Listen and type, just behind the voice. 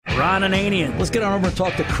Ron Ananian. Let's get on over and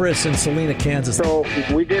talk to Chris in Salina, Kansas. So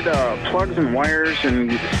we did plugs and wires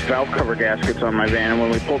and valve cover gaskets on my van, and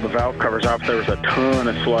when we pulled the valve covers off, there was a ton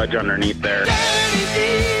of sludge underneath there.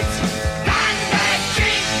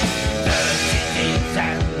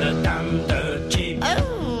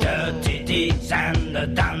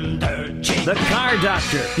 The Car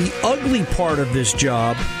Doctor. The ugly part of this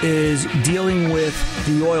job is dealing with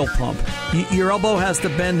the oil pump. Your elbow has to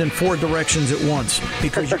bend in 4 directions at once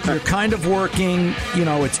because you're kind of working,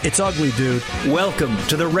 it's ugly, dude. Welcome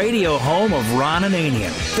to the radio home of Ron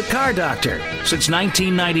Ananian, the Car Doctor. Since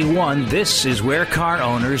 1991, this is where car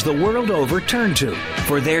owners the world over turn to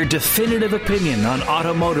for their definitive opinion on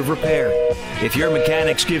automotive repair. If your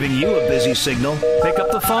mechanic's giving you a busy signal, pick up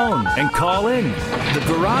the phone and call in. The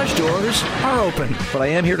garage doors are open. But I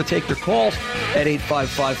am here to take your calls at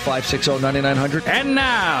 855-560-9900. And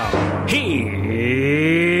now, here's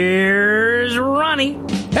Ronnie.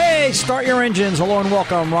 Hey, start your engines. Hello and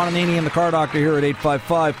welcome. Ron Ananian, the Car Doctor, here at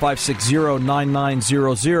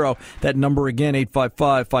 855-560-9900. That number again,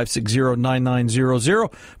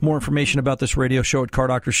 855-560-9900. More information about this radio show at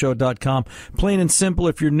cardoctorshow.com. Plain and simple,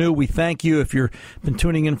 if you're new, we thank you. If you've been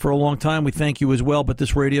tuning in for a long time, we thank you as well. But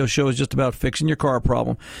this radio show is just about fixing your car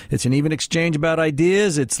problem. It's an even exchange about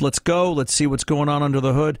ideas. It's let's go. Let's see what's going on under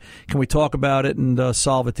the hood. Can we talk about it and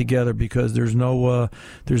solve it together? Because there's no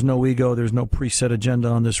ego. There's no preset agenda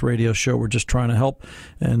on this radio show. We're just trying to help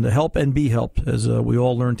and be helped as we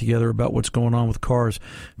all learn together about what's going on with cars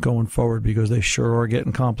going forward, because they sure are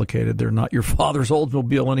getting complicated. They're not your father's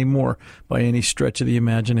Oldsmobile anymore by any stretch of the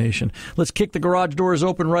imagination. Let's kick the garage doors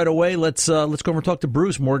open right away. Let's go over and talk to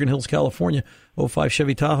Bruce, Morgan Hills, California. 05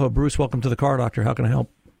 Chevy Tahoe. Bruce, welcome to the Car Doctor. How can I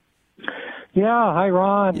help? Yeah, hi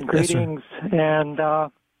Ron. Yes, greetings. Sir. And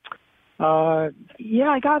I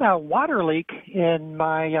got a water leak in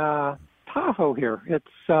my Tahoe here. It's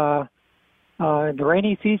the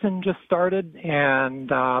rainy season just started, and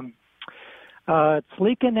it's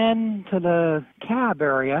leaking into the cab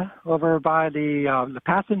area over by the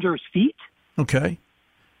passenger's feet. Okay.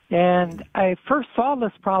 And I first saw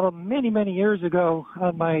this problem many, many years ago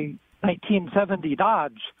on my 1970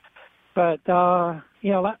 Dodge. But, back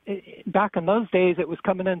in those days, it was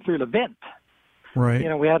coming in through the vent. Right.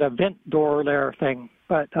 We had a vent door there thing.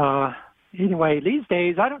 But anyway, these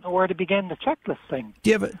days, I don't know where to begin to check this thing. Do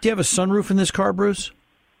you have a sunroof in this car, Bruce?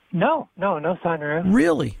 No sunroof.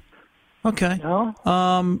 Really? Okay. No.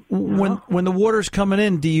 When the water's coming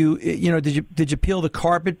in, did you peel the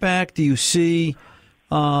carpet back? Do you see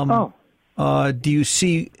do you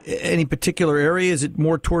see any particular area? Is it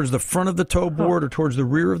more towards the front of the tow board or towards the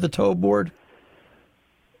rear of the tow board?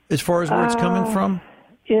 As far as where it's coming from?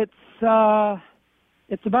 It's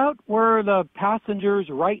about where the passenger's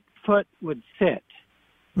right foot would sit.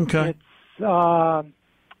 Okay.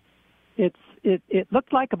 It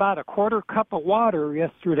looked like about a quarter cup of water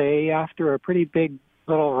yesterday after a pretty big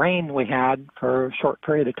little rain we had for a short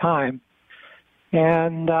period of time.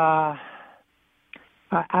 And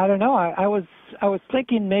I don't know. I was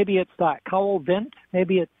thinking maybe it's that cowl vent.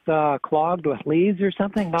 Maybe it's clogged with leaves or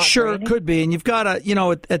something. Sure, draining. it could be. And you've got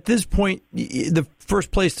to, at this point, the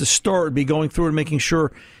first place to start would be going through and making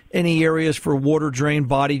sure any areas for water drain,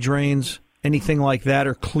 body drains, anything like that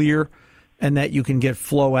are clear, and that you can get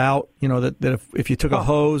flow out. That if you took a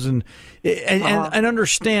hose and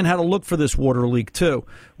understand how to look for this water leak too.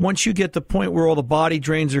 Once you get the point where all the body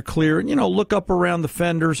drains are clear, and look up around the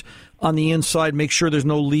fenders on the inside, make sure there's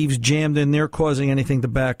no leaves jammed in there causing anything to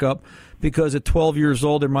back up. Because at 12 years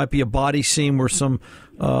old, there might be a body seam where something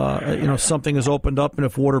has opened up, and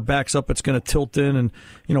if water backs up, it's going to tilt in. And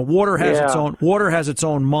water has its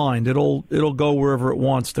own mind. It'll go wherever it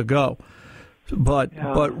wants to go.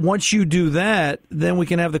 But once you do that, then we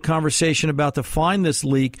can have the conversation about to find this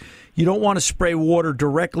leak. You don't want to spray water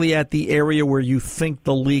directly at the area where you think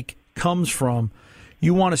the leak comes from.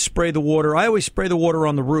 You want to spray the water. I always spray the water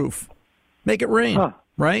on the roof. Make it rain,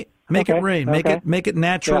 right? Make it rain. Make it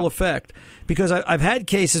natural effect. Because I've had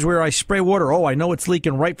cases where I spray water. Oh, I know it's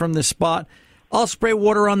leaking right from this spot. I'll spray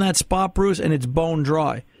water on that spot, Bruce, and it's bone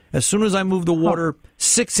dry. As soon as I move the water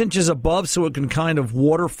 6 inches above so it can kind of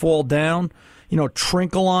waterfall down,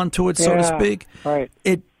 trinkle onto it, so to speak, right.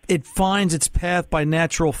 It finds its path by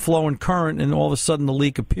natural flow and current, and all of a sudden the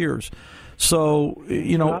leak appears. So,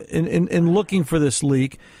 in looking for this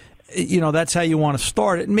leak, that's how you want to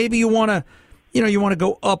start it. And maybe you want to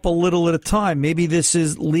go up a little at a time. Maybe this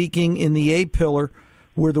is leaking in the A-pillar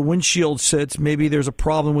where the windshield sits. Maybe there's a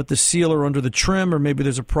problem with the sealer under the trim, or maybe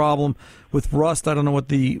there's a problem with rust. I don't know what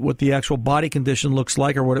the actual body condition looks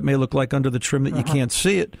like, or what it may look like under the trim that you can't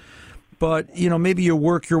see it. But, maybe you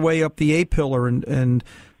work your way up the A-pillar and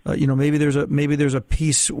maybe there's a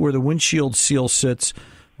piece where the windshield seal sits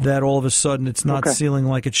that all of a sudden it's not sealing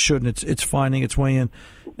like it shouldn't. It's finding its way in.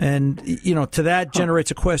 And, to that generates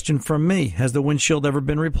a question from me. Has the windshield ever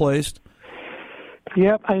been replaced?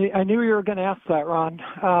 Yep, I knew you were going to ask that, Ron.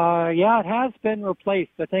 Yeah, it has been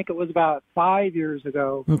replaced. I think it was about 5 years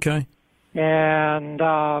ago. Okay. And,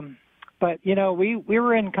 but, we've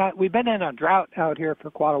been in a drought out here for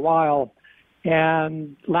quite a while.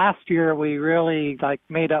 And last year we really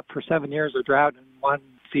made up for 7 years of drought in one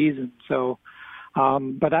season. So,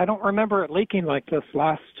 but I don't remember it leaking like this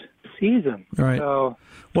last season. Right. So,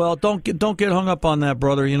 well, don't get hung up on that,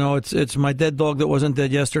 brother. It's my dead dog that wasn't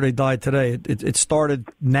dead yesterday died today. It started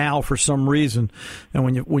now for some reason,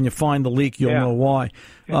 and when you find the leak, you'll know why.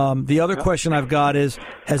 The other question I've got is: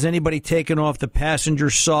 has anybody taken off the passenger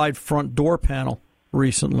side front door panel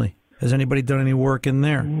recently? Has anybody done any work in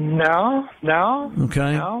there? No.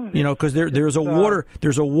 Okay. No. Because there's a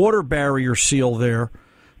water barrier seal there.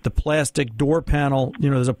 The plastic door panel,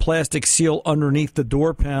 there's a plastic seal underneath the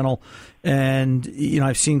door panel, and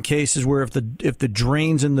I've seen cases where if the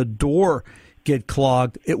drains in the door get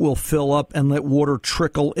clogged, it will fill up and let water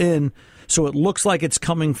trickle in. So it looks like it's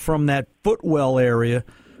coming from that footwell area,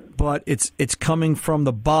 but it's coming from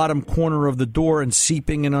the bottom corner of the door and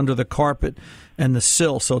seeping in under the carpet and the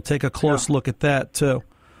sill. So take a close look at that too.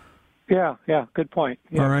 Yeah, good point.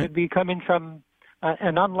 Yeah, all right. It could be coming from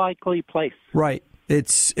an unlikely place. Right. And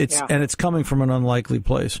it's coming from an unlikely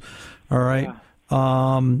place. All right.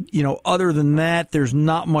 Yeah. Other than that, there's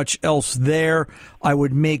not much else there. I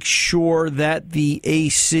would make sure that the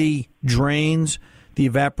AC drains, the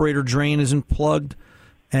evaporator drain isn't plugged.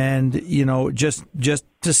 And, just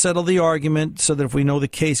to settle the argument so that if we know the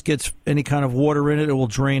case gets any kind of water in it, it will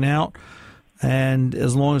drain out. And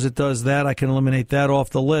as long as it does that, I can eliminate that off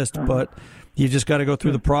the list. But you just got to go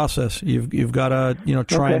through the process. You've got to,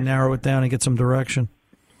 try and narrow it down and get some direction.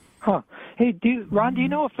 Huh. Hey, Ron, do you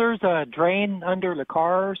know if there's a drain under the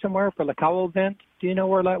car somewhere for the cowl vent? Do you know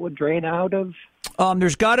where that would drain out of?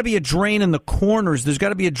 There's got to be a drain in the corners. There's got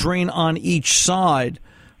to be a drain on each side.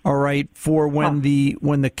 All right, for when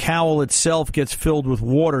the cowl itself gets filled with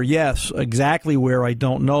water. Yes, exactly where I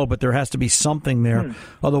don't know, but there has to be something there.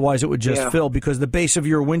 Otherwise, it would just fill because the base of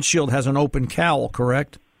your windshield has an open cowl.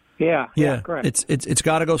 Correct? Yeah, correct. It's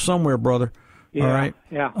got to go somewhere, brother. Yeah, all right.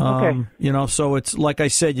 Yeah. Okay. So it's like I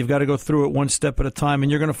said, you've got to go through it one step at a time,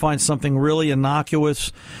 and you're going to find something really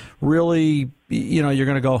innocuous. Really, you're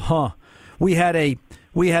going to go, huh? We had a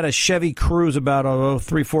Chevy Cruze about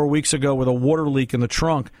 3-4 weeks ago with a water leak in the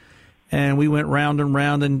trunk, and we went round and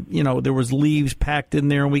round, and there was leaves packed in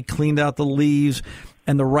there, and we cleaned out the leaves.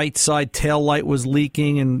 And the right side tail light was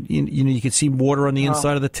leaking, and you could see water on the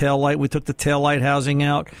inside of the tail light. We took the tail light housing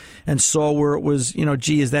out and saw where it was.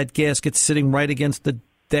 Is that gasket sitting right against the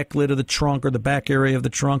deck lid of the trunk or the back area of the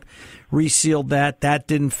trunk? Resealed that. That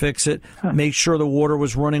didn't fix it. Made sure the water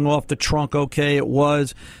was running off the trunk. Okay, it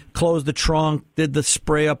was. Closed the trunk. Did the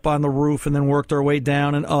spray up on the roof, and then worked our way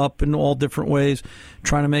down and up in all different ways,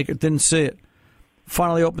 trying to make it. Didn't see it.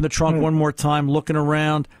 Finally, opened the trunk one more time, looking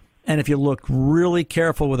around. And if you look really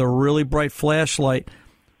careful with a really bright flashlight,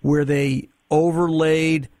 where they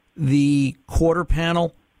overlaid the quarter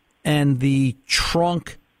panel and the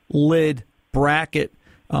trunk lid bracket,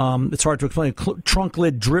 it's hard to explain, trunk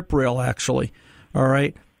lid drip rail, actually, all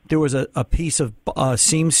right? There was a piece of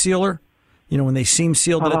seam sealer, when they seam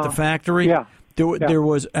sealed it at the factory. Yeah. There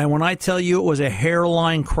was, and when I tell you it was a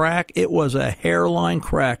hairline crack, it was a hairline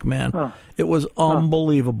crack, man. It was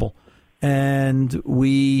unbelievable. And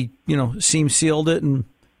we, seam sealed it and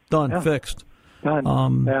done, fixed. Done.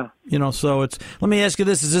 So it's. Let me ask you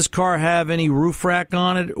this: does this car have any roof rack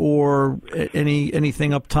on it or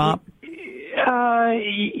anything up top?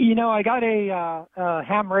 I got a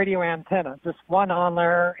ham radio antenna, just one on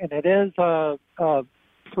there, and it is a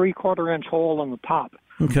 3/4 inch hole on the top.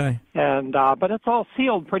 Okay. And but it's all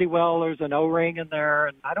sealed pretty well. There's an O-ring in there,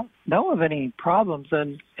 and I don't know of any problems.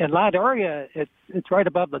 And in that area, it's right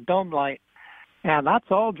above the dome light, and that's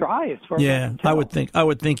all dry as far as I can tell. I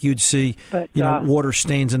would think you'd see water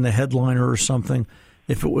stains in the headliner or something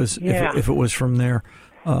if it was if it was from there.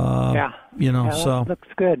 So looks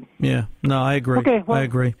good. Yeah, no, I agree. Okay, well, I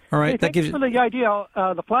agree. All right, that gives you for the idea.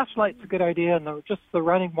 The flashlight's a good idea, and just the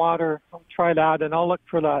running water. I'll try that, and I'll look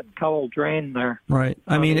for that cowl drain there. Right.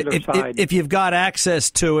 I mean, if you've got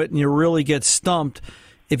access to it and you really get stumped,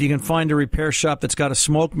 if you can find a repair shop that's got a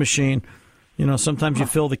smoke machine, sometimes you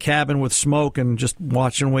fill the cabin with smoke and just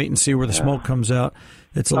watch and wait and see where the smoke comes out.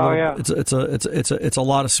 It's a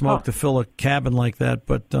lot of smoke to fill a cabin like that,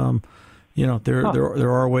 but. There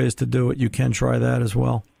are ways to do it. You can try that as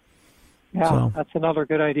well. Yeah, So- that's another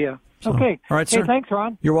good idea. So, Okay. all right, sir. Hey, thanks,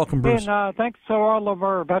 Ron. You're welcome, Bruce. And thanks to all of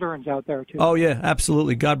our veterans out there, too. Oh yeah,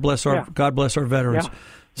 absolutely. God bless our veterans. Yeah.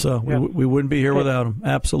 So we wouldn't be here without them.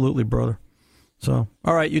 Absolutely, brother. So,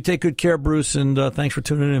 all right, you take good care, Bruce, and thanks for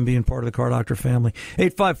tuning in and being part of the Car Doctor family.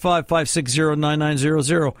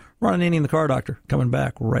 855-560-9900. Ron Ananian and the Car Doctor coming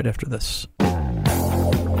back right after this.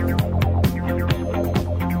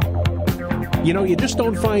 You know, you just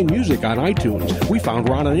don't find music on iTunes. We found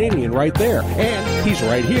Ron Ananian right there, and he's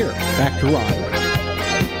right here. Back to Ron.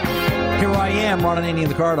 Here I am, Ron Ananian,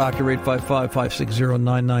 the Car Doctor,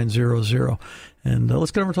 855-560-9900. And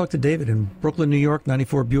let's get over and talk to David in Brooklyn, New York,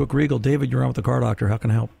 94 Buick Regal. David, you're on with the Car Doctor. How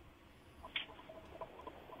can I help?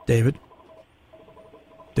 David?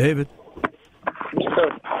 David?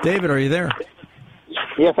 David, are you there?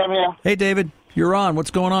 Yes, I'm here. Hey, David, you're on.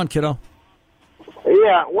 What's going on, kiddo?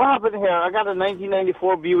 Yeah, what happened here? I got a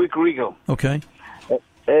 1994 Buick Regal, Okay.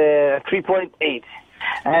 3.8,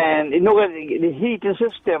 and you know the heating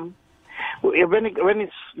system. When it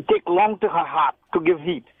take long to hot to give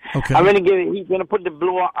heat, Okay. and when it get heat, when I put the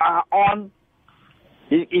blower on,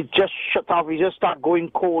 it just shut off. It just start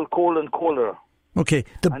going cold and colder. Okay.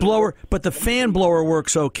 The blower, but the fan blower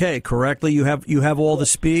works okay, correctly? You have all the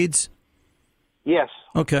speeds? Yes.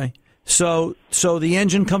 Okay. So the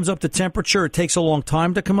engine comes up to temperature. It takes a long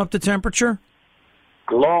time to come up to temperature?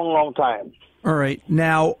 Long time. All right.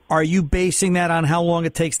 Now, are you basing that on how long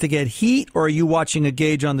it takes to get heat, or are you watching a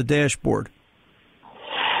gauge on the dashboard?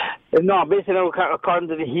 No, basically according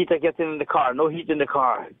to the heat I get in the car. No heat in the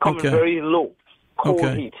car. Coming Okay. very low. Cold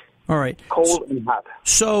Okay. heat. All right. Cold and hot.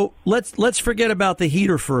 So let's forget about the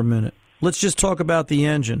heater for a minute. Let's just talk about the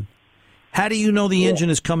engine. How do you know the engine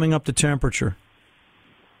is coming up to temperature?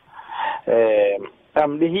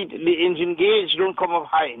 The engine gauge don't come up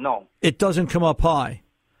high. No. It doesn't come up high.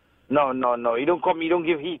 No. You don't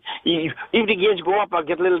give heat. If the gauge go up, I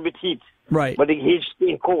get a little bit heat. Right. But the gauge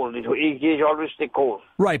stay cold. The gauge always stay cold.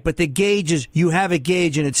 Right, but the gauge is, you have a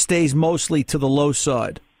gauge and it stays mostly to the low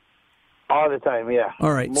side. All the time, yeah.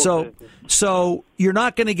 All right, Most so of the time. so you're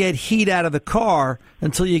not going to get heat out of the car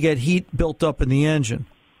until you get heat built up in the engine.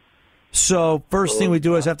 So first thing we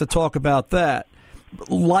do is have to talk about that.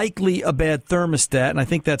 Likely a bad thermostat, and I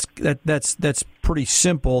think that's pretty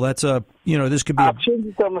simple. That's this could be I've changed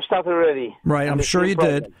the thermostat already. right. I'm And the sure same you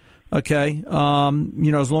problem. did. Okay.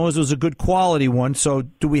 As long as it was a good quality one. So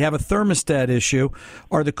do we have a thermostat issue?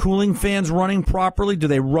 Are the cooling fans running properly? Do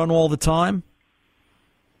they run all the time?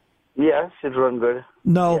 Yes, it run good.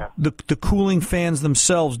 No, Yeah. the cooling fans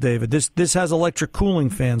themselves, David. This has electric cooling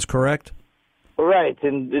fans, correct? Right,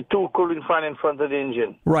 and the two cooling fan in front of the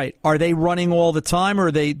engine. Right. Are they running all the time, or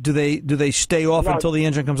do they stay off No. until the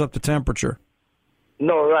engine comes up to temperature?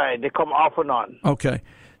 No, right, they come off and on. Okay.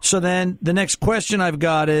 So then the next question I've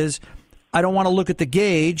got is, I don't want to look at the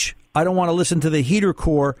gauge. I don't want to listen to the heater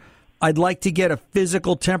core. I'd like to get a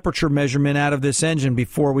physical temperature measurement out of this engine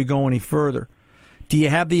before we go any further. Do you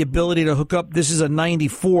have the ability to hook up? This is a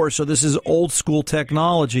 94, so this is old school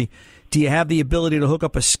technology. Do you have the ability to hook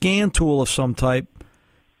up a scan tool of some type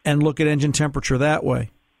and look at engine temperature that way?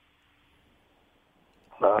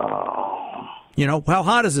 How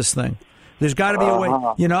hot is this thing? There's got to be a way,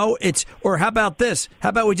 or how about this? How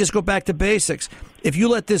about we just go back to basics? If you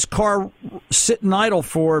let this car sit and idle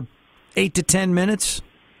for 8 to 10 minutes,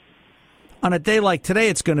 on a day like today,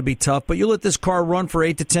 it's going to be tough, but you let this car run for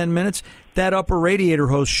 8 to 10 minutes, that upper radiator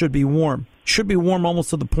hose should be warm. Should be warm almost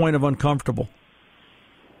to the point of uncomfortable.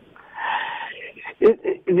 The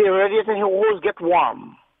radiator hose get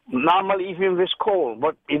warm. Normally, even if it's cold,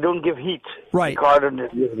 but it don't give heat. Right. The car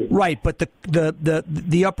doesn't give heat. Right, but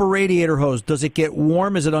the upper radiator hose, does it get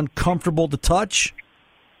warm? Is it uncomfortable to touch?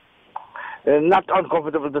 Not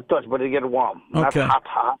uncomfortable to touch, but it get warm. Okay. Not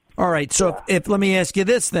hot. All right, so if let me ask you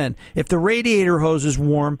this then. If the radiator hose is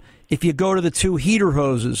warm, if you go to the two heater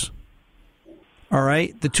hoses, all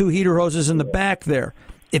right, the two heater hoses in the back there,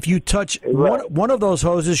 if you touch one of those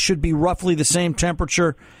hoses should be roughly the same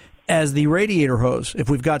temperature as the radiator hose if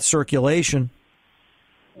we've got circulation.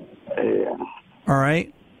 Yeah. All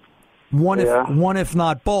right. One if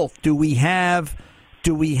not both. Do we have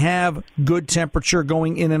good temperature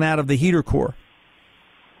going in and out of the heater core?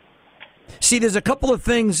 See, there's a couple of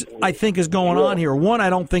things I think is going on here. One, I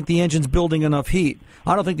don't think the engine's building enough heat.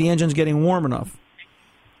 I don't think the engine's getting warm enough.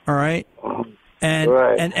 All right?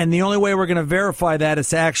 And the only way we're going to verify that is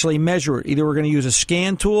to actually measure it. Either we're going to use a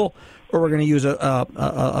scan tool, or we're going to use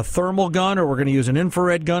a thermal gun, or we're going to use an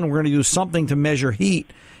infrared gun. We're going to use something to measure heat.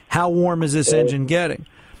 How warm is this engine getting?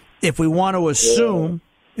 If we want to assume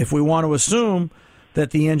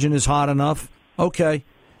that the engine is hot enough, okay,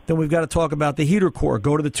 then we've got to talk about the heater core.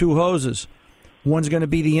 Go to the two hoses. One's going to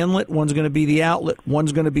be the inlet, one's going to be the outlet.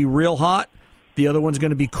 One's going to be real hot, the other one's going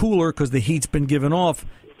to be cooler because the heat's been given off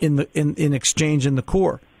in exchange in the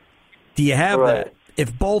core. Do you have that?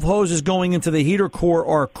 If both hoses going into the heater core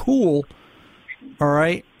are cool, all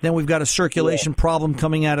right, then we've got a circulation problem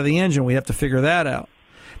coming out of the engine. We have to figure that out.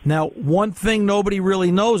 Now, one thing nobody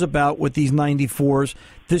really knows about with these 94s,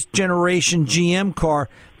 this generation GM car,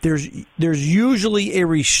 there's usually a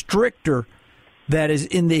restrictor that is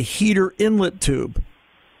in the heater inlet tube.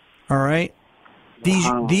 All right?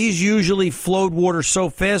 These usually flowed water so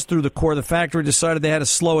fast through the core, the factory decided they had to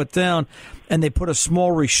slow it down, and they put a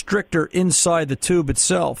small restrictor inside the tube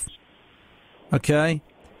itself. Okay?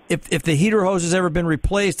 If the heater hose has ever been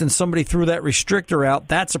replaced and somebody threw that restrictor out,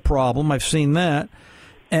 that's a problem. I've seen that.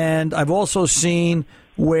 And I've also seen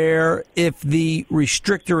where if the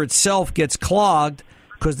restrictor itself gets clogged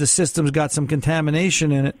because the system's got some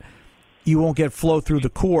contamination in it, you won't get flow through the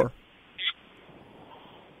core.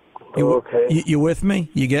 Okay. You with me?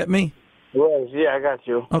 You get me? Yes, yeah, I got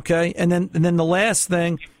you. Okay, and then the last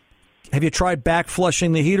thing, have you tried back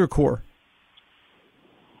flushing the heater core?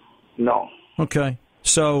 No. Okay,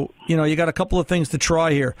 so, you got a couple of things to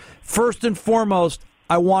try here. First and foremost,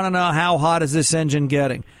 I want to know how hot is this engine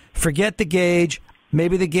getting. Forget the gauge.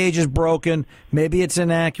 Maybe the gauge is broken. Maybe it's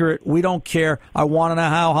inaccurate. We don't care. I want to know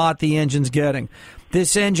how hot the engine's getting.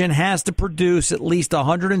 This engine has to produce at least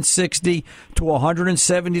 160 to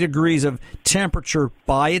 170 degrees of temperature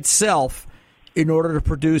by itself in order to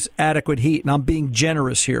produce adequate heat. And I'm being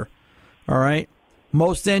generous here. All right?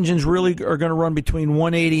 Most engines really are going to run between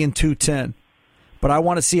 180 and 210. But I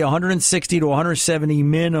want to see 160 to 170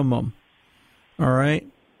 minimum. All right?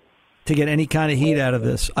 To get any kind of heat out of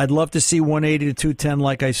this. I'd love to see 180 to 210,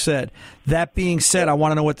 like I said. That being said, I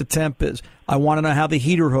want to know what the temp is. I want to know how the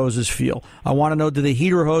heater hoses feel. I want to know, do the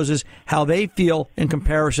heater hoses, how they feel in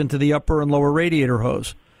comparison to the upper and lower radiator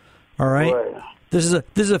hose. All right? This is a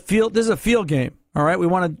field game. All right? We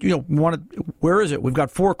want to, where is it? We've got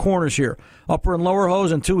four corners here. Upper and lower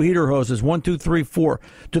hose and two heater hoses. 1, 2, 3, 4.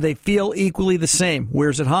 Do they feel equally the same?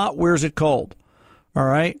 Where's it hot? Where's it cold? All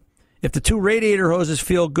right? If the two radiator hoses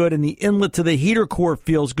feel good and the inlet to the heater core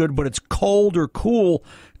feels good, but it's cold or cool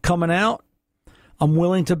coming out, I'm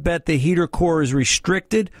willing to bet the heater core is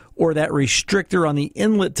restricted or that restrictor on the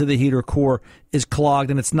inlet to the heater core is clogged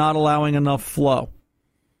and it's not allowing enough flow.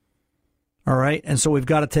 All right? And so we've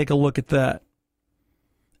got to take a look at that.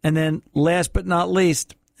 And then last but not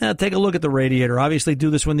least, take a look at the radiator. Obviously do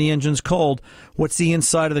this when the engine's cold. What's the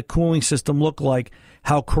inside of the cooling system look like?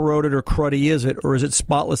 How corroded or cruddy is it? Or is it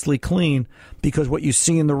spotlessly clean? Because what you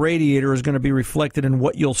see in the radiator is going to be reflected in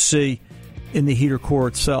what you'll see in the heater core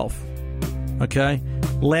itself. Okay?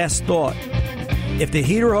 Last thought. If the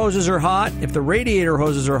heater hoses are hot, if the radiator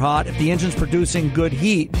hoses are hot, if the engine's producing good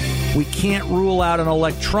heat, we can't rule out an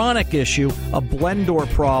electronic issue, a blend door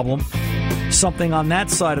problem, something on that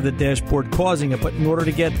side of the dashboard causing it. But in order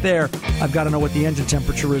to get there, I've got to know what the engine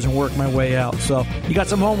temperature is and work my way out. So you got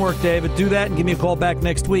some homework, David. Do that and give me a call back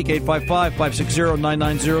next week,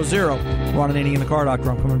 855-560-9900. Ron Ananian, the Car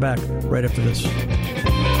Doctor. I'm coming back right after this.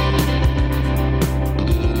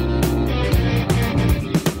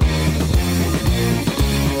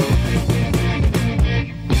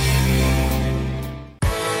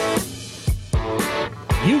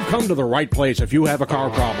 You've come to the right place if you have a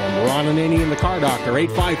car problem. Ron Ananian, the Car Doctor,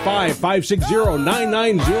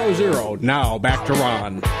 855-560-9900. Now, back to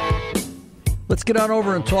Ron. Let's get on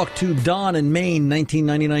over and talk to Don in Maine,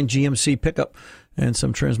 1999 GMC pickup and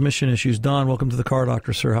some transmission issues. Don, welcome to the Car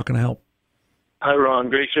Doctor, sir. How can I help? Hi,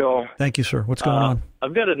 Ron. Great show. Thank you, sir. What's going on?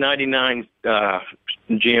 I've got a 99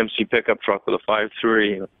 GMC pickup truck with a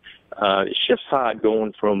 5.3. It's just hard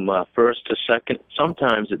going from first to second.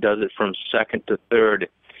 Sometimes it does it from second to third.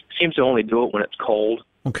 It seems to only do it when it's cold.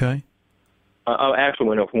 Okay. Actually,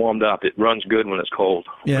 when it's warmed up, it runs good when it's cold.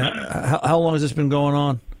 Yeah. How long has this been going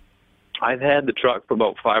on? I've had the truck for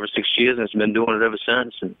about 5 or 6 years, and it's been doing it ever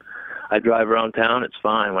since. And I drive around town, it's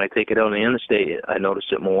fine. When I take it out on the interstate, I notice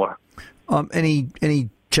it more. Any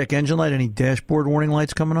check engine light, any dashboard warning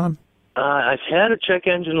lights coming on? I've had a check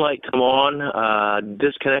engine light come on,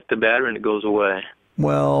 disconnect the battery, and it goes away.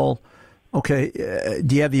 Well, okay.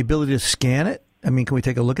 Do you have the ability to scan it? I mean, can we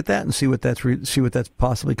take a look at that and see what that's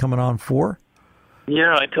possibly coming on for?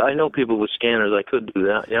 Yeah, I know people with scanners. I could do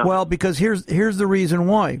that, yeah. Well, because here's the reason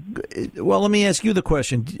why. Well, let me ask you the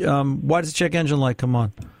question. Why does the check engine light come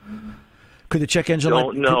on? Could the check engine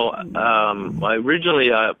light... No. Originally,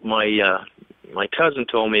 my cousin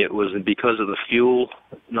told me it was because of the fuel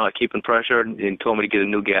not keeping pressure, and told me to get a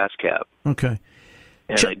new gas cap. Okay.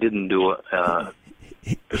 And I didn't do it.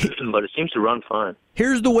 but it seems to run fine.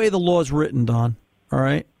 Here's the way the law's written, Don. All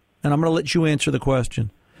right, and I'm going to let you answer the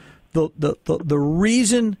question. The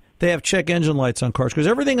reason they have check engine lights on cars, because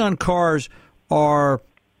everything on cars are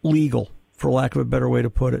legal, for lack of a better way to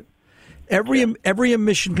put it. Every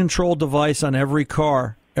emission control device on every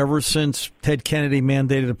car, ever since Ted Kennedy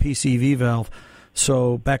mandated a PCV valve,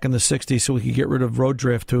 so back in the 60s, so we could get rid of road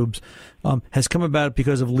draft tubes, has come about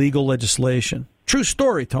because of legal legislation. True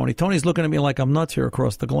story, Tony. Tony's looking at me like I'm nuts here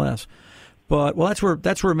across the glass. But, well,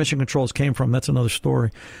 that's where emission controls came from. That's another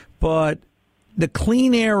story. But the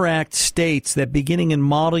Clean Air Act states that beginning in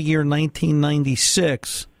model year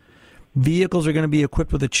 1996, vehicles are going to be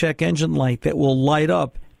equipped with a check engine light that will light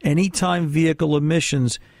up anytime vehicle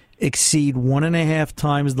emissions exceed 1.5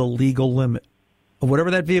 times the legal limit of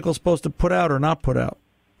whatever that vehicle is supposed to put out or not put out.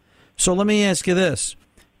 So let me ask you this.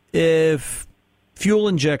 If fuel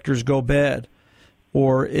injectors go bad,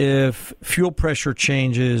 or if fuel pressure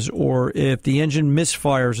changes, or if the engine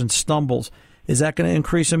misfires and stumbles, is that going to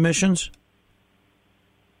increase emissions?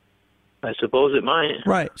 I suppose it might.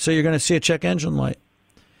 Right. So you're going to see a check engine light.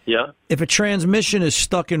 Yeah. If a transmission is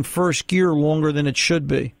stuck in first gear longer than it should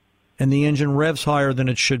be, and the engine revs higher than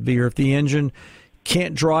it should be, or if the engine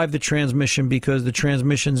can't drive the transmission because the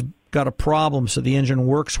transmission's got a problem, so the engine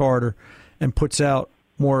works harder and puts out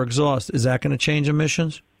more exhaust, is that going to change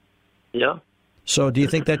emissions? Yeah. So do you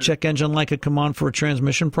think that check engine light could come on for a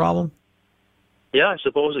transmission problem? Yeah, I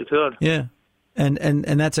suppose it could. Yeah. And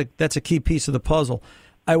that's a key piece of the puzzle.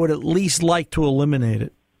 I would at least like to eliminate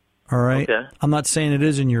it. All right. Okay. I'm not saying it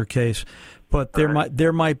is in your case, but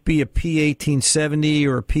there might be a P1870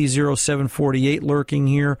 or a P0748 lurking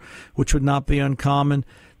here, which would not be uncommon.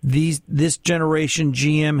 This generation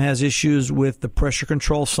GM has issues with the pressure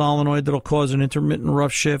control solenoid that'll cause an intermittent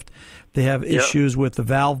rough shift. They have issues with the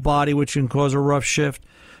valve body, which can cause a rough shift.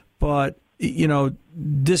 But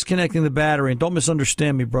disconnecting the battery, and don't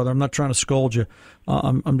misunderstand me, brother. I'm not trying to scold you.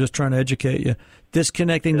 I'm just trying to educate you.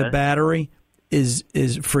 Disconnecting the battery is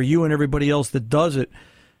for you and everybody else that does it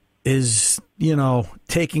is,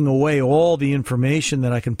 taking away all the information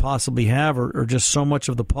that I can possibly have, or just so much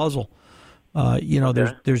of the puzzle.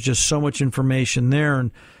 There's just so much information there.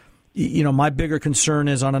 And, my bigger concern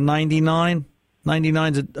is on a 99.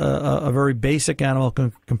 99's a very basic animal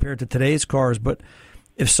compared to today's cars. But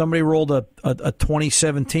if somebody rolled a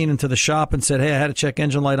 2017 into the shop and said, hey, I had a check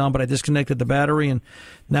engine light on, but I disconnected the battery, and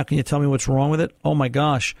now can you tell me what's wrong with it? Oh, my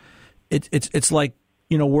gosh. It's like,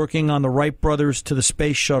 working on the Wright brothers to the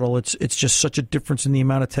space shuttle. It's just such a difference in the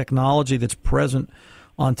amount of technology that's present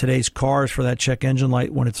on today's cars for that check engine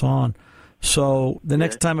light when it's on. So the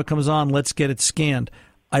next time it comes on, let's get it scanned.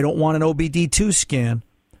 I don't want an OBD2 scan.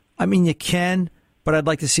 I mean, you can, but I'd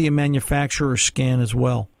like to see a manufacturer scan as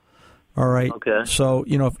well. All right. Okay. So,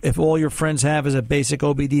 if all your friends have is a basic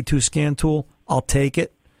OBD2 scan tool, I'll take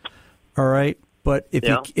it. All right. But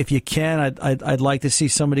if you can, I'd like to see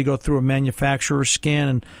somebody go through a manufacturer scan,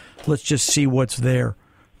 and let's just see what's there.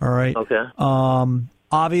 All right. Okay.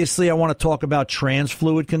 Obviously, I want to talk about trans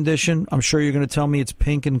fluid condition. I'm sure you're going to tell me it's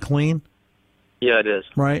pink and clean. Yeah, it is.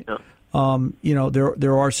 Right. Yeah.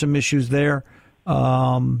 There are some issues there.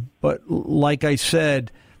 But like I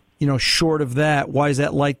said, short of that, why is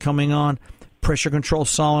that light coming on? Pressure control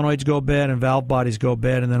solenoids go bad and valve bodies go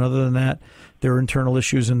bad, and then other than that, there are internal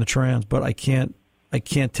issues in the trans. But I can't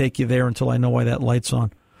take you there until I know why that light's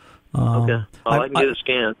on. Okay. I can get a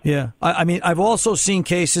scan. Yeah. I mean, I've also seen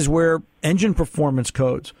cases where engine performance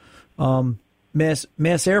codes, mass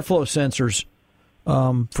airflow sensors,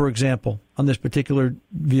 for example, on this particular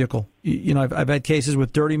vehicle. I've had cases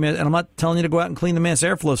with dirty mass, and I'm not telling you to go out and clean the mass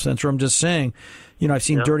airflow sensor. I'm just saying, I've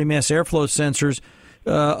seen dirty mass airflow sensors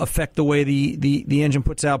affect the way the engine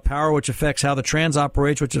puts out power, which affects how the trans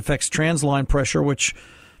operates, which affects trans line pressure, which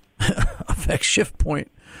affects shift point.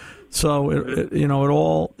 So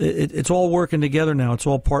it's all working together now. It's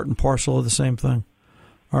all part and parcel of the same thing.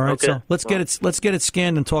 All right. Okay. So let's get it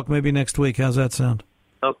scanned and talk maybe next week. How's that sound?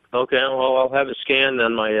 Okay. Well, I'll have it scanned,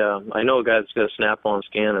 and I know a guy that's got a Snap-on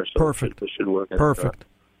scanner, so perfect. It should work. Perfect.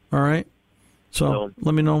 All right. So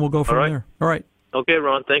let me know, and we'll go from there. All right. Okay,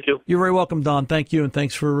 Ron. Thank you. You're very welcome, Don. Thank you, and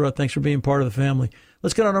thanks for being part of the family.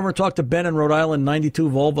 Let's get on over and talk to Ben in Rhode Island. 92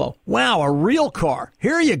 Volvo. Wow, a real car.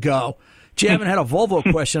 Here you go. Gee, I haven't had a Volvo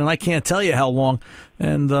question, and I can't tell you how long.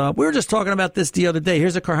 And we were just talking about this the other day.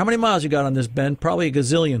 Here's a car. How many miles you got on this, Ben? Probably a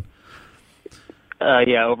gazillion.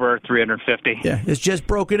 Yeah, over 350. Yeah, it's just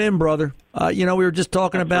broken in, brother. We were just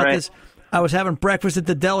talking about this. I was having breakfast at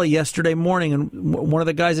the deli yesterday morning, and one of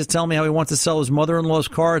the guys is telling me how he wants to sell his mother-in-law's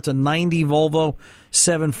car. It's a 90 Volvo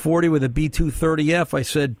 740 with a B230F. I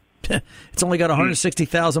said, it's only got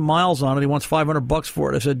 160,000 miles on it. He wants $500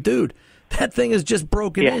 for it. I said, dude, that thing is just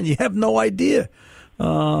broken in. You have no idea.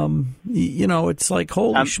 It's like,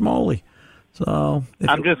 holy schmoly. So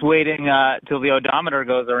I'm just waiting till the odometer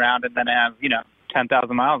goes around and then I have,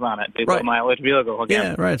 10,000 miles on it. It's a low mileage vehicle again.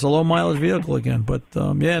 Yeah, right. It's a low mileage vehicle again. But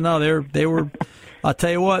they were. I'll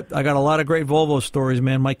tell you what. I got a lot of great Volvo stories,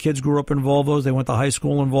 man. My kids grew up in Volvos. They went to high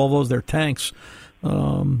school in Volvos. They're tanks.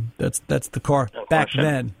 That's the car back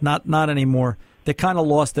then. Not anymore. They kind of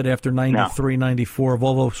lost it after 93, 94.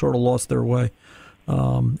 Volvo sort of lost their way,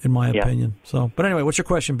 in my opinion. So, but anyway, what's your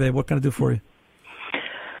question, babe? What can I do for you?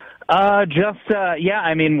 We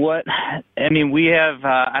have,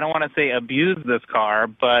 I don't want to say abused this car,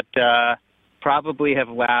 but probably have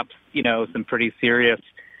lapsed, some pretty serious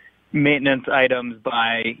maintenance items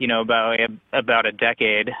by, about a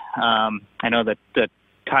decade. I know that the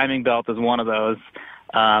timing belt is one of those.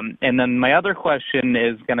 And then my other question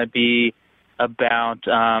is going to be about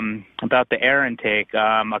the air intake.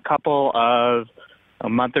 A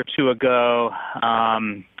month or two ago,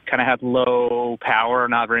 kind of had low power,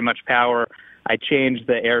 not very much power. I changed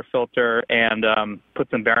the air filter and put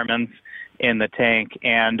some Berrimans in the tank,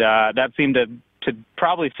 and that seemed to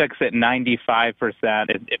probably fix it 95%.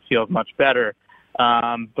 It feels much better.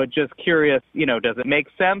 But just curious, does it make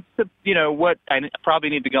sense to, I probably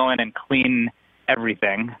need to go in and clean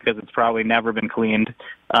everything because it's probably never been cleaned.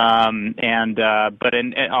 But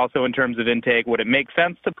also in terms of intake, would it make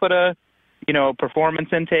sense to put a performance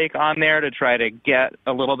intake on there to try to get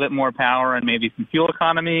a little bit more power and maybe some fuel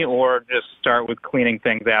economy, or just start with cleaning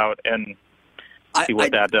things out and see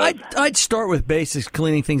what that does? I'd start with basics,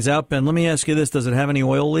 cleaning things out, Ben. Let me ask you this. Does it have any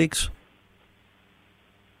oil leaks?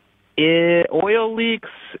 Oil leaks?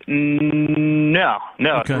 No.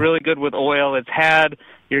 Okay. It's really good with oil. It's had,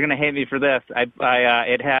 you're going to hate me for this,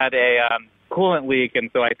 it had a coolant leak, and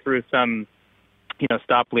so I threw some,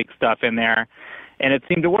 stop leak stuff in there. And it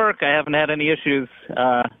seemed to work. I haven't had any issues.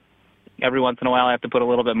 Every once in a while, I have to put a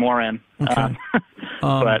little bit more in. Okay.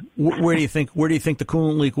 But where do you think the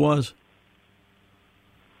coolant leak was?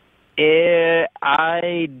 I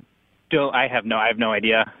have no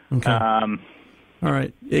idea. Okay. All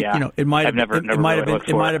right. It might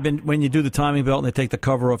have been when you do the timing belt and they take the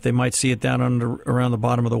cover off. They might see it down around the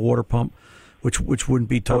bottom of the water pump, which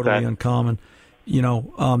wouldn't be totally uncommon.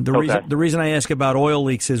 The reason I ask about oil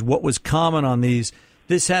leaks is what was common on these.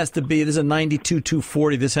 This is a 92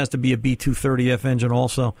 240. This has to be a B230F engine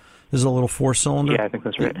also. This is a little four-cylinder. Yeah, I think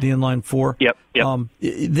that's right. The inline four. Yep.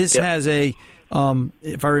 This has a,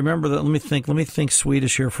 if I remember that, let me think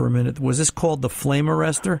Swedish here for a minute. Was this called the flame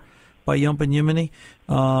arrestor by Jumpin'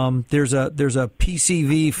 There's a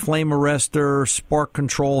PCV flame arrestor, spark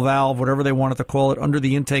control valve, whatever they wanted to call it, under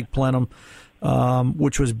the intake plenum,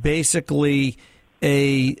 which was basically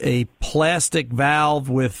a plastic valve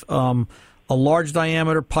with a large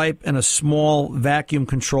diameter pipe and a small vacuum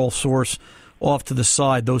control source off to the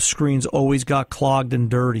side. Those screens always got clogged and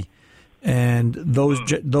dirty, and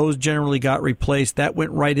those generally got replaced. That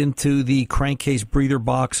went right into the crankcase breather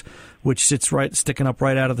box, which sits sticking up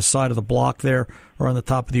right out of the side of the block there, or on the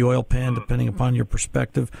top of the oil pan, depending upon your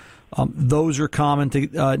perspective. Those are common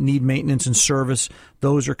to need maintenance and service.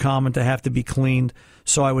 Those are common to have to be cleaned.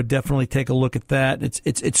 So I would definitely take a look at that.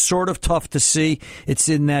 It's sort of tough to see. It's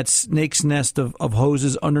in that snake's nest of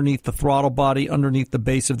hoses underneath the throttle body, underneath the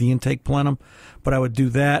base of the intake plenum. But I would do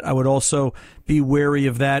that. I would also be wary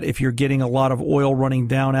of that if you're getting a lot of oil running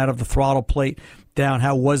down out of the throttle plate down.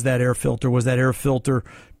 How was that air filter? Was that air filter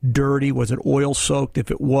dirty? Was it oil soaked? If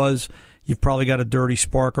it was, you've probably got a dirty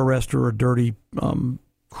spark arrestor or a dirty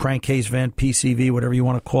crankcase vent, PCV, whatever you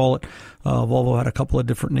want to call it. Volvo had a couple of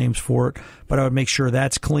different names for it, but I would make sure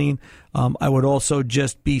that's clean. I would also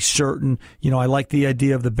just be certain, I like the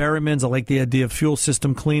idea of the Berrimans. I like the idea of fuel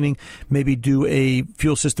system cleaning. Maybe do a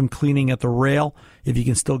fuel system cleaning at the rail if you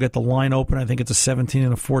can still get the line open. I think it's a 17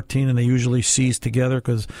 and a 14, and they usually seize together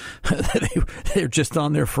because they're just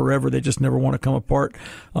on there forever. They just never want to come apart.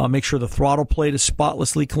 Make sure the throttle plate is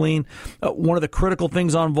spotlessly clean. One of the critical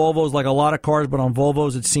things on Volvos, like a lot of cars, but on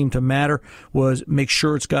Volvos it seemed to matter, was make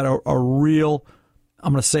sure it's got a real,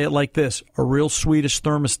 I'm going to say it like this, a real Swedish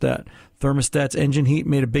thermostat. Thermostat's engine heat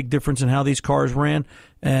made a big difference in how these cars ran,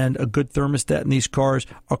 and a good thermostat in these cars,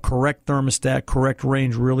 a correct thermostat, correct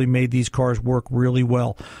range, really made these cars work really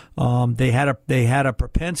well. They had a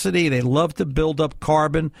propensity. They love to build up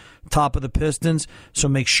carbon, top of the pistons, so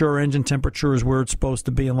make sure engine temperature is where it's supposed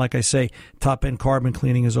to be. And like I say, top-end carbon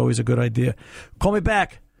cleaning is always a good idea. Call me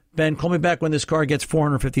back. Ben, call me back when this car gets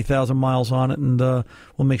 450,000 miles on it, and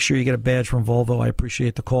we'll make sure you get a badge from Volvo. I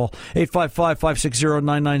appreciate the call.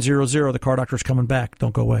 855-560-9900. The Car Doctor's coming back.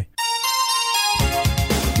 Don't go away.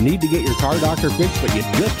 Need to get your Car Doctor fixed, but you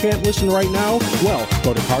just can't listen right now? Well,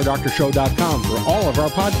 go to CarDoctorShow.com for all of our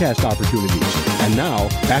podcast opportunities. And now,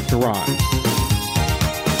 back to Ron.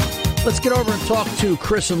 Let's get over and talk to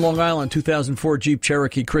Chris in Long Island, 2004 Jeep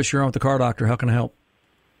Cherokee. Chris, you're on with the Car Doctor. How can I help?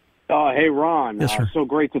 Hey, Ron. Yes, sir. So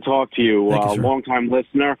great to talk to you. Thank you, sir. Long-time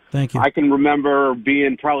listener. Thank you. I can remember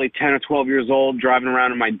being probably 10 or 12 years old, driving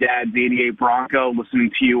around in my dad's 88 Bronco,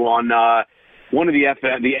 listening to you on one of the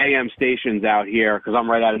AM stations out here, because I'm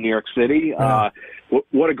right out of New York City. Right.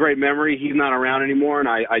 What a great memory. He's not around anymore, and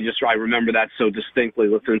I remember that so distinctly,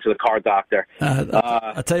 listening to the Car Doctor.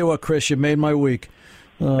 I'll tell you what, Chris, you made my week.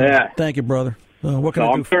 Yeah. Thank you, brother. What can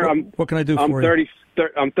I do for you?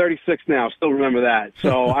 I'm 36 now. Still remember that.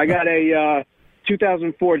 So I got a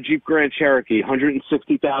 2004 Jeep Grand Cherokee,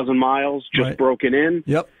 160,000 miles, just broken in.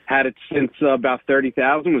 Yep. Had it since about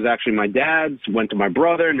 30,000. Was actually my dad's. Went to my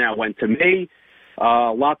brother. Now went to me.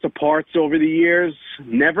 Lots of parts over the years.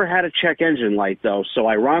 Never had a check engine light, though. So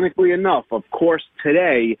ironically enough, of course,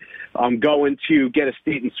 today I'm going to get a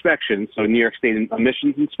state inspection, so New York State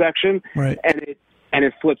emissions inspection. Right. And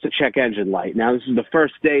it flips a check engine light. Now, this is the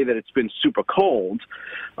first day that it's been super cold.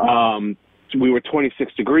 We were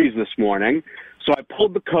 26 degrees this morning. So I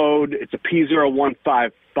pulled the code. It's a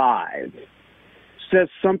P0155. Says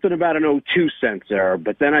something about an O2 sensor,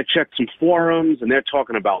 but then I checked some forums, and they're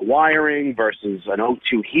talking about wiring versus an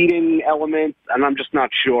O2 heating element, and I'm just not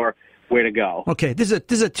sure where to go. Okay, this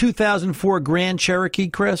is a 2004 Grand Cherokee,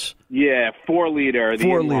 Chris? Yeah, 4-liter, the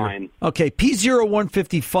inline. Okay,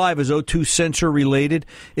 P0155 is O2 sensor related.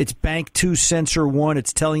 It's Bank 2 Sensor 1.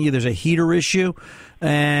 It's telling you there's a heater issue.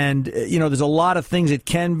 And, there's a lot of things it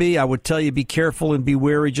can be. I would tell you be careful and be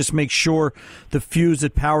wary. Just make sure the fuse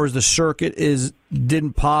that powers the circuit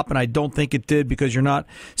didn't pop, and I don't think it did because you're not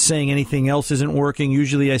saying anything else isn't working.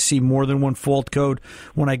 Usually I see more than one fault code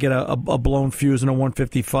when I get a blown fuse in a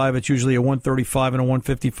 155. It's usually a 135 and a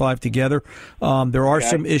 155 together. There are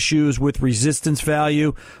some issues with resistance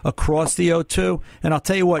value across the O2. And I'll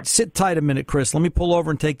tell you what, sit tight a minute, Chris. Let me pull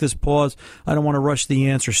over and take this pause. I don't want to rush the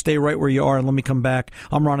answer. Stay right where you are and let me come back.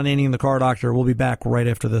 I'm Ron Ananian, the Car Doctor. We'll be back right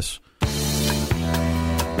after this.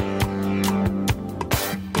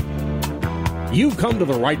 You've come to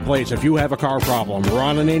the right place if you have a car problem.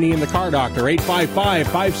 Ron Ananian, the Car Doctor,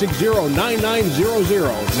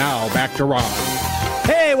 855-560-9900. Now, back to Ron.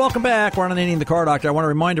 Hey, welcome back. Ron Ananian, the Car Doctor. I want to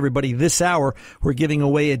remind everybody this hour we're giving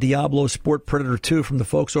away a Diablo Sport Predator 2 from the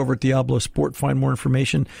folks over at Diablo Sport. Find more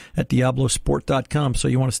information at diablosport.com, so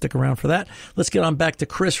you want to stick around for that. Let's get on back to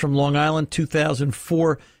Chris from Long Island,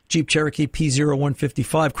 2004 Jeep Cherokee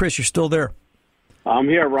P0155. Chris, you're still there? I'm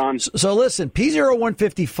here, Ron. So listen,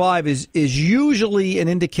 P0155 is usually an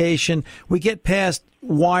indication we get past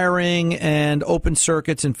wiring and open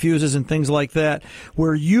circuits and fuses and things like that.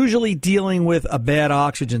 We're usually dealing with a bad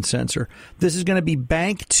oxygen sensor. This is going to be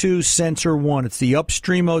Bank 2 Sensor 1. It's the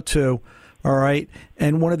upstream O2. All right.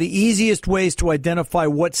 And one of the easiest ways to identify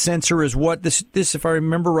what sensor is what, this if I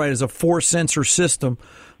remember right, is a 4-sensor system.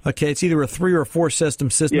 Okay, it's either a 3 or a 4 system.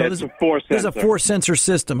 Yeah, it's a 4-sensor. This is a 4-sensor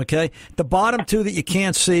system, okay? The bottom 2 that you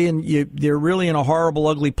can't see, and they're really in a horrible,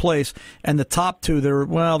 ugly place. And the top 2, they're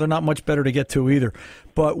not much better to get to either.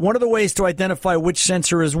 But one of the ways to identify which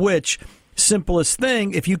sensor is which, simplest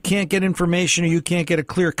thing, if you can't get information or you can't get a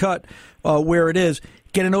clear cut where it is,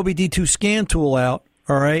 get an OBD2 scan tool out,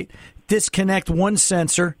 all right? Disconnect one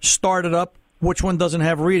sensor, start it up. Which one doesn't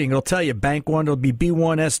have reading? It'll tell you. Bank 1, it'll be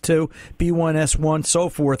B1, S2, B1, S1, so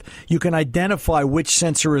forth. You can identify which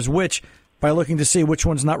sensor is which by looking to see which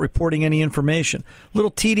one's not reporting any information. A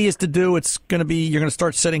little tedious to do. You're going to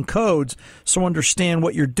start setting codes, so understand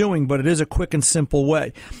what you're doing, but it is a quick and simple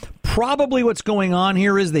way. Probably what's going on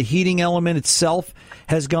here is the heating element itself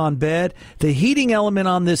has gone bad. The heating element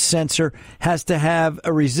on this sensor has to have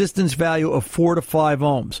a resistance value of 4 to 5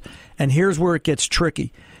 ohms. And here's where it gets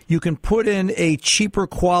tricky. You can put in a cheaper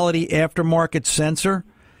quality aftermarket sensor,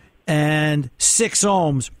 and 6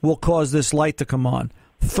 ohms will cause this light to come on.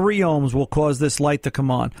 3 ohms will cause this light to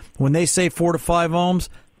come on. When they say 4 to 5 ohms,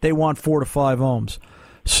 they want 4 to 5 ohms.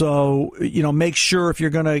 So, make sure if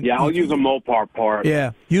you're going to... Yeah, I'll use a Mopar part.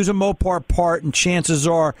 Yeah, use a Mopar part, and chances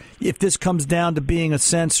are, if this comes down to being a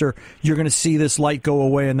sensor, you're going to see this light go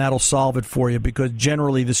away, and that'll solve it for you, because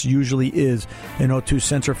generally this usually is an O2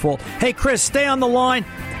 sensor fault. Hey, Chris, stay on the line.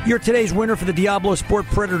 You're today's winner for the Diablo Sport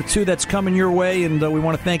Predator 2 that's coming your way, and we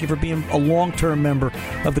want to thank you for being a long-term member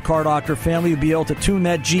of the Car Doctor family. You'll be able to tune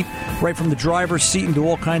that Jeep right from the driver's seat and do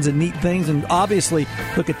all kinds of neat things, and obviously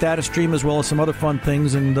look at data stream as well as some other fun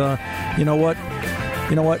things. And you know what?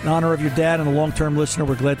 In honor of your dad and a long-term listener,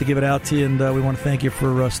 we're glad to give it out to you, and we want to thank you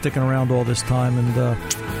for sticking around all this time, and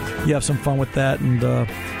you have some fun with that, and a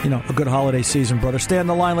good holiday season, brother. Stay on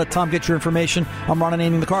the line. Let Tom get your information. I'm Ron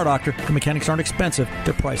Ananian, the Car Doctor. The mechanics aren't expensive.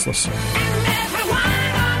 They're priceless.